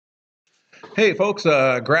Hey folks,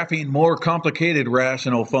 graphing more complicated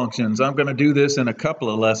rational functions. I'm going to do this in a couple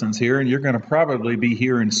of lessons here, and you're going to probably be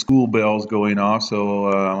hearing school bells going off, so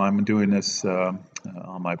I'm doing this on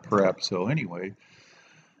my prep. So anyway,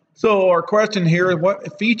 so our question here,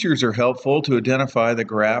 what features are helpful to identify the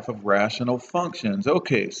graph of rational functions?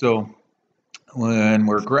 Okay, so when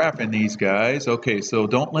we're graphing these guys, okay, so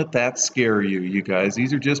don't let that scare you, you guys.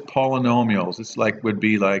 These are just polynomials. It's like would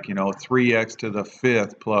be like, 3x to the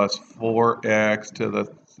fifth plus 4x to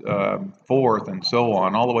the fourth and so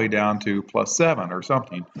on, all the way down to plus 7 or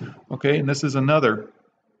something. Okay, and this is another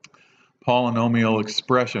polynomial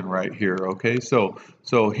expression right here. Okay, so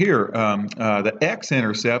here the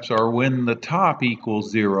x-intercepts are when the top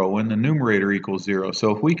equals 0, when the numerator equals 0.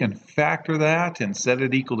 So if we can factor that and set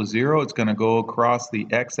it equal to 0, it's going to go across the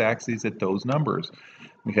x-axis at those numbers.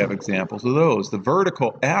 We have examples of those. The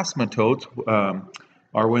vertical asymptotes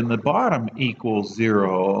are when the bottom equals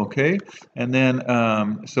 0, okay? And then,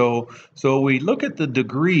 so we look at the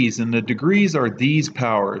degrees, and the degrees are these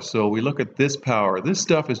powers. So we look at this power. This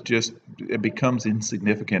stuff is just, it becomes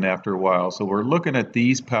insignificant after a while. So we're looking at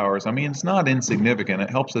these powers. I mean, it's not insignificant. It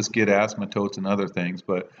helps us get asymptotes and other things,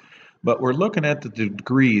 but we're looking at the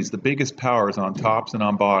degrees, the biggest powers on tops and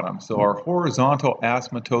on bottoms. So our horizontal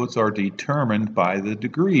asymptotes are determined by the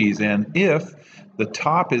degrees. And if the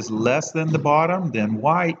top is less than the bottom, then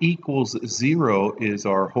y equals 0 is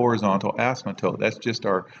our horizontal asymptote. That's just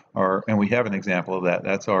our, and we have an example of that.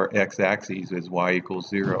 That's our x-axis is y equals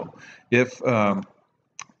 0.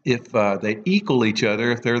 If they equal each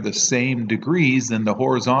other, if they're the same degrees, then the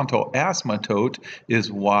horizontal asymptote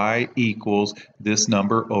is y equals this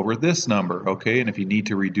number over this number, okay? And if you need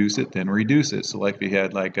to reduce it, then reduce it. So like if you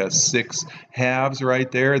had like a 6 halves right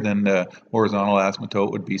there, then the horizontal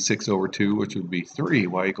asymptote would be 6 over 2, which would be 3,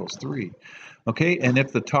 y equals 3. Okay, and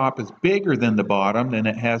if the top is bigger than the bottom, then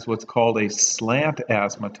it has what's called a slant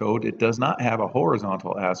asymptote. It does not have a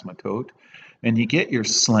horizontal asymptote. And you get your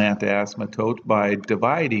slant asymptote by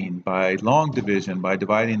dividing, by long division, by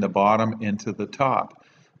dividing the bottom into the top.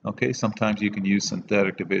 Okay, sometimes you can use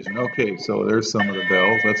synthetic division. Okay, so there's some of the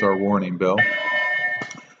bells. That's our warning bell.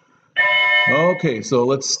 Okay, so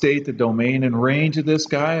let's state the domain and range of this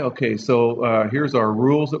guy. Okay, so here's our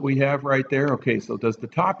rules that we have right there. Okay, so does the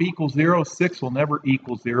top equal 0? 6 will never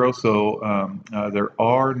equal 0, so there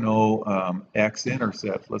are no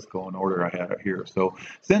x-intercepts. Let's go in order I have it here. So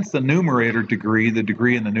since the numerator degree, the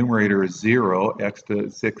degree in the numerator is 0, x to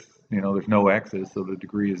 6, there's no x's, so the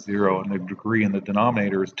degree is 0, and the degree in the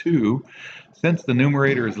denominator is 2. Since the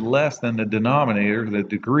numerator is less than the denominator, the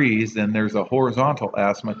degrees, then there's a horizontal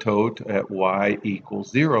asymptote at y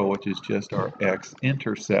equals 0, which is just our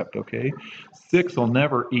x-intercept, okay? 6 will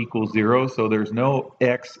never equal 0, so there's no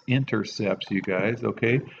x-intercepts, you guys,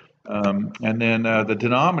 okay? And then the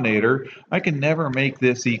denominator, I can never make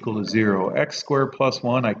this equal to 0. X squared plus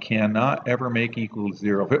 1, I cannot ever make equal to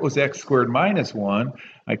 0. If it was x squared minus 1,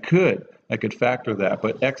 I could factor that,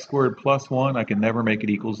 but x squared plus 1, I can never make it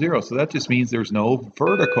equal 0. So that just means there's no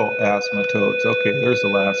vertical asymptotes. Okay, there's the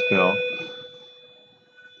last bell.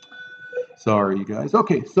 Sorry, you guys.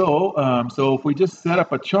 Okay, so if we just set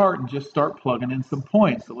up a chart and just start plugging in some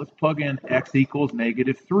points. So let's plug in x equals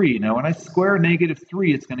 -3. Now, when I square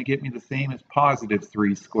 -3, it's going to get me the same as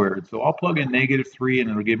 +3 squared. So I'll plug in -3 and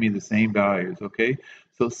it'll give me the same values, okay?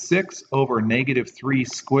 So 6 over -3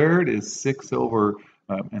 squared is 6 over,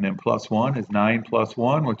 and then plus 1 is 9 plus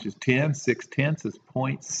 1, which is 10. 6/10 is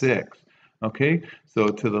 0.6. Okay, so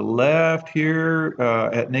to the left here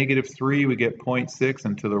at -3 we get 0.6,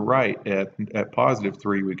 and to the right at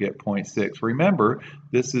 +3 we get 0.6. Remember,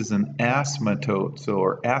 this is an asymptote,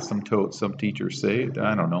 or asymptote, some teachers say.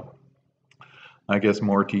 I don't know. I guess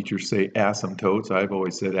more teachers say asymptotes. I've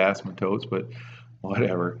always said asymptotes, but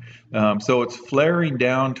whatever. So it's flaring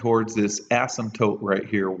down towards this asymptote right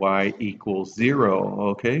here, y equals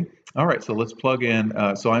 0, okay? All right, so let's plug in.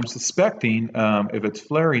 So I'm suspecting if it's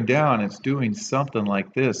flaring down, it's doing something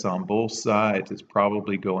like this on both sides. It's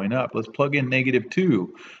probably going up. Let's plug in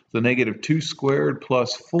 -2. So -2 squared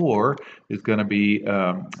plus 4 is going to be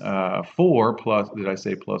 4 plus, did I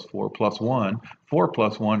say plus 4? Plus 1. 4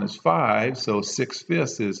 plus 1 is 5, so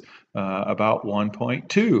 6/5 is about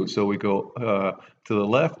 1.2. So we go to the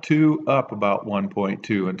left 2, up about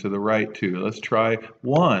 1.2, and to the right 2. Let's try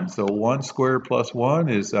 1. So 1 squared plus 1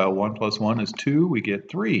 is 1 plus 1 is 2. We get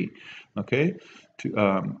 3. Okay.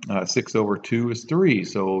 6 over 2 is 3.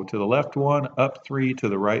 So to the left 1, up 3. To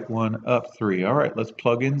the right 1, up 3. All right, let's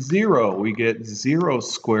plug in 0. We get 0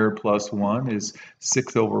 squared plus 1 is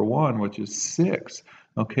 6 over 1, which is 6.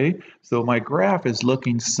 Okay, so my graph is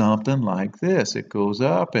looking something like this. It goes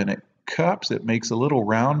up and it cups, it makes a little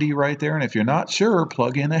roundy right there. And if you're not sure,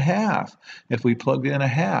 plug in a half. If we plugged in a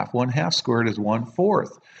half, 1/2 squared is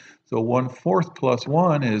 1/4. So 1/4 plus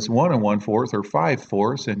 1 is 1 1/4 or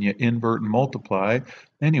 5/4, and you invert and multiply.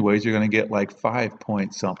 Anyways, you're going to get like 5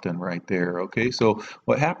 point something right there. Okay, so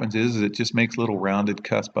what happens is it just makes a little rounded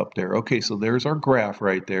cusp up there. Okay, so there's our graph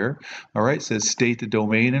right there. All right, it says state the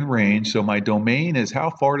domain and range. So my domain is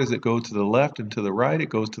how far does it go to the left and to the right? It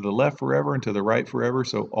goes to the left forever and to the right forever,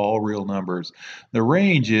 so all real numbers. The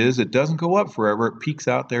range is it doesn't go up forever. It peaks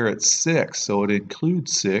out there at 6, so it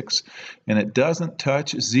includes 6, and it doesn't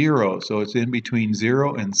touch 0, so it's in between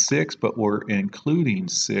 0 and 6, but we're including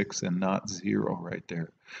 6 and not 0 right there.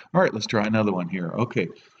 All right, let's try another one here. Okay,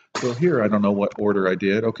 so here I don't know what order I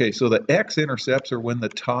did. Okay, so the x-intercepts are when the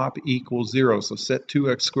top equals 0. So set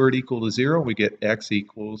 2x squared equal to 0, we get x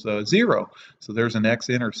equals 0. So there's an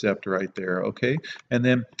x-intercept right there, okay? And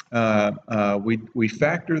then we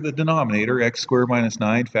factor the denominator. X squared minus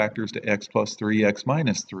 9 factors to x plus 3, x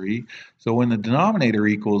minus 3. So when the denominator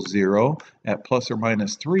equals 0 at plus or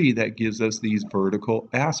minus 3, that gives us these vertical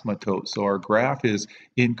asymptotes. So our graph is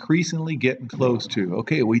increasingly getting close to.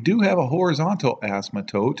 Okay, we do have a horizontal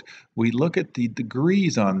asymptote. We look at the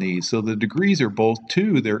degrees on these. So the degrees are both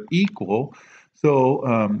 2, they're equal. So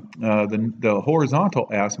the horizontal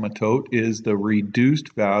asymptote is the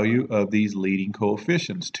reduced value of these leading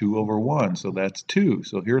coefficients, 2 over 1. So that's 2.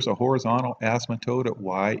 So here's a horizontal asymptote at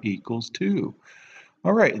y equals 2.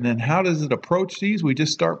 All right, and then how does it approach these? We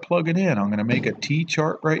just start plugging in. I'm going to make a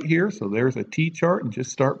t-chart right here. So there's a t-chart and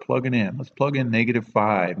just start plugging in. Let's plug in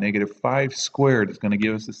 -5. -5 squared is going to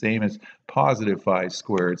give us the same as +5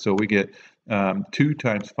 squared. So we get 2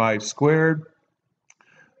 times 5 squared,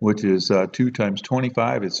 which is 2 times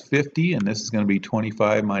 25 is 50, and this is going to be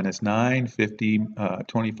 25 minus 9.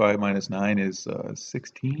 25 minus 9 is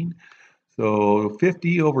 16. So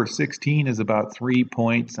 50 over 16 is about 3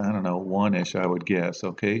 points, I don't know, 1-ish, I would guess.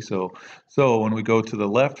 Okay, so when we go to the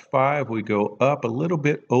left 5, we go up a little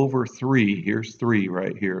bit over 3. Here's 3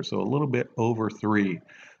 right here, so a little bit over 3.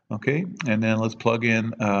 Okay, and then let's plug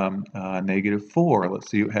in -4. Let's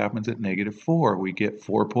see what happens at -4. We get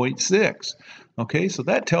 4.6. Okay, so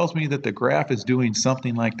that tells me that the graph is doing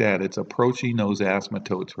something like that. It's approaching those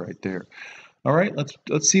asymptotes right there. All right,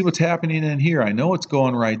 let's see what's happening in here. I know it's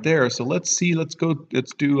going right there, so let's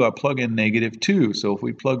do plug in -2. So if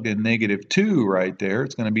we plugged in -2 right there,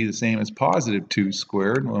 it's going to be the same as +2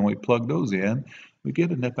 squared. And when we plug those in, we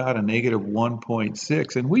get about a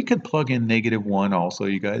 -1.6. And we could plug in -1 also,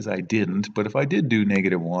 you guys. I didn't, but if I did do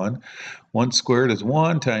 -1, 1 squared is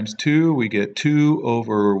 1 times 2. We get 2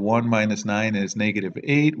 over 1 minus 9 is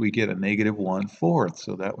 -8. We get a -1/4.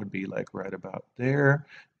 So that would be like right about there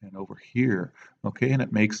and over here. Okay, and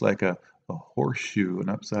it makes like a horseshoe, an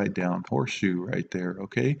upside down horseshoe right there.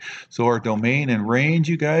 Okay, so our domain and range,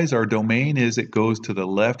 you guys, our domain is it goes to the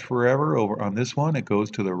left forever. Over on this one, it goes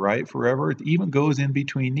to the right forever. It even goes in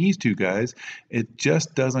between these two guys. It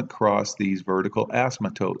just doesn't cross these vertical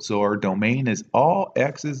asymptotes. So our domain is all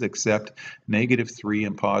x's except -3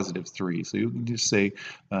 and +3. So you can just say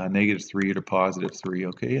 -3 to +3.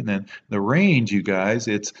 Okay, and then the range, you guys,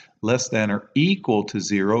 it's less than or equal to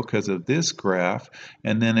 0 because of this graph,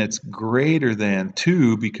 and then it's greater than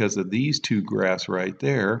 2 because of these two graphs right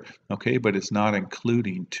there, okay, but it's not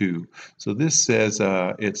including 2. So this says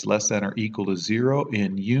it's less than or equal to 0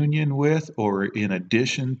 in union with or in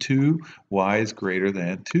addition to y is greater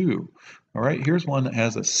than 2. All right, here's one that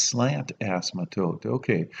has a slant asymptote.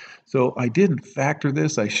 Okay, so I didn't factor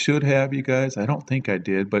this. I should have, you guys. I don't think I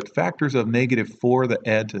did, but factors of -4 that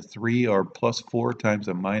add to 3 are +4 times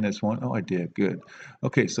a -1. Oh, I did. Good.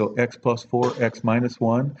 Okay, so x plus 4, x minus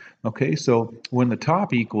 1. Okay, so when the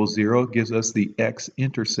top equals 0, it gives us the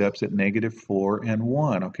x-intercepts at -4 and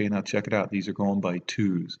 1. Okay, now check it out. These are going by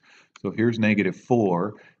 2's. So here's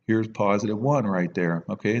 -4. Here's +1 right there,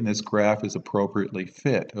 okay, and this graph is appropriately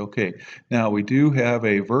fit. Okay, now we do have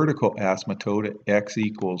a vertical asymptote at x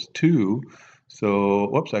equals 2. So,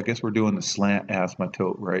 whoops, I guess we're doing the slant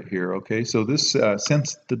asymptote right here, okay? So this,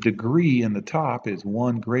 since the degree in the top is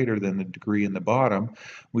 1 greater than the degree in the bottom,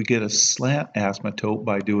 we get a slant asymptote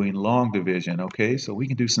by doing long division, okay? So we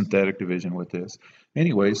can do synthetic division with this.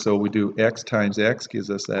 Anyway, so we do x times x gives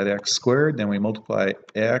us that x squared, then we multiply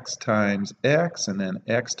x times x, and then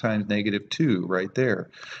x times -2 right there.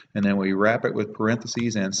 And then we wrap it with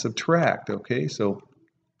parentheses and subtract, okay? So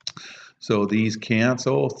So these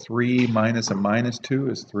cancel. 3 minus a minus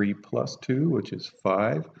 2 is 3 plus 2, which is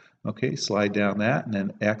 5. Okay, slide down that, and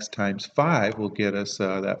then x times 5 will get us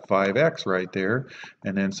that 5x right there.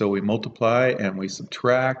 And then so we multiply and we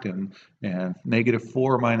subtract, and negative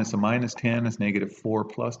 4 minus a minus 10 is negative 4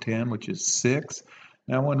 plus 10, which is 6.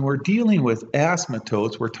 Now, when we're dealing with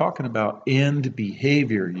asymptotes, we're talking about end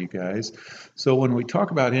behavior, you guys. So when we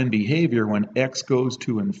talk about end behavior, when x goes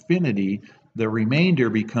to infinity, the remainder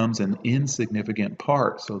becomes an insignificant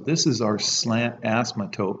part. So this is our slant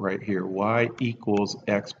asymptote right here, y equals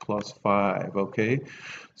x plus 5, okay?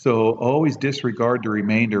 So always disregard the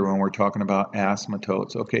remainder when we're talking about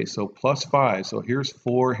asymptotes. Okay, so plus 5, so here's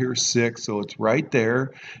 4, here's 6, so it's right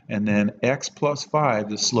there. And then x plus 5,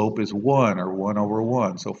 the slope is 1, or 1 over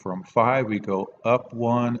 1. So from 5 we go up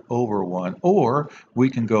 1 over 1, or we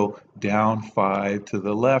can go down 5 to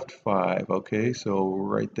the left 5, okay? So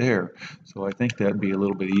right there. So I think that'd be a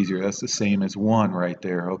little bit easier. That's the same as 1 right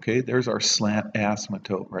there, okay? There's our slant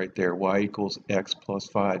asymptote right there, y equals x plus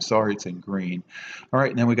 5. Sorry, it's in green. All right,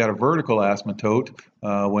 and then we got a vertical asymptote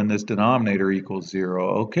when this denominator equals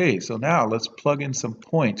 0. Okay, so now let's plug in some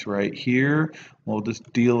points right here. We'll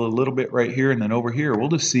just deal a little bit right here, and then over here we'll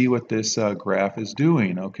just see what this graph is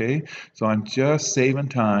doing, okay? So I'm just saving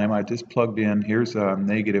time. I just plugged in, here's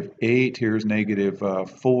negative 8, here's negative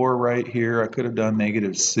 4 right here. I could have done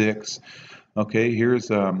negative 6. Okay, here's,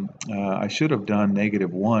 I should have done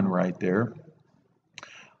negative 1 right there,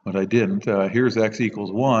 but I didn't. Here's x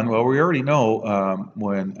equals 1. Well, we already know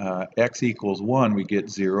when x equals 1, we get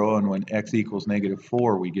 0, and when x equals negative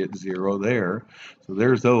 4, we get 0 there. So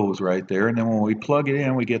there's those right there. And then when we plug it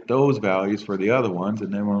in, we get those values for the other ones.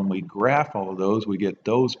 And then when we graph all of those, we get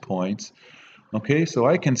those points. Okay, so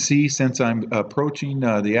I can see since I'm approaching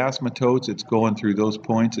the asymptotes, it's going through those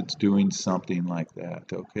points, it's doing something like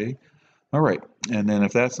that, okay? All right, and then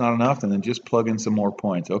if that's not enough, then just plug in some more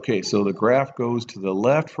points. Okay, so the graph goes to the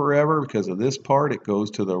left forever because of this part. It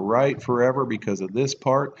goes to the right forever because of this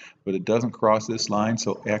part, but it doesn't cross this line,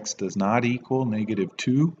 so x does not equal negative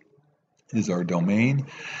 2 is our domain.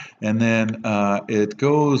 And then it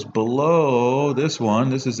goes below this one.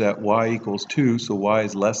 This is at y equals 2, so y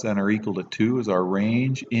is less than or equal to 2 is our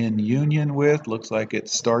range. In union with, looks like it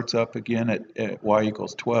starts up again at y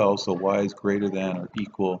equals 12, so y is greater than or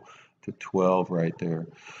equal to 12 right there.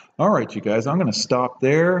 All right, you guys, I'm going to stop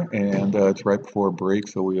there, and it's right before break,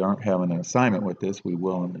 so we aren't having an assignment with this. We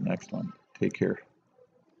will in the next one. Take care.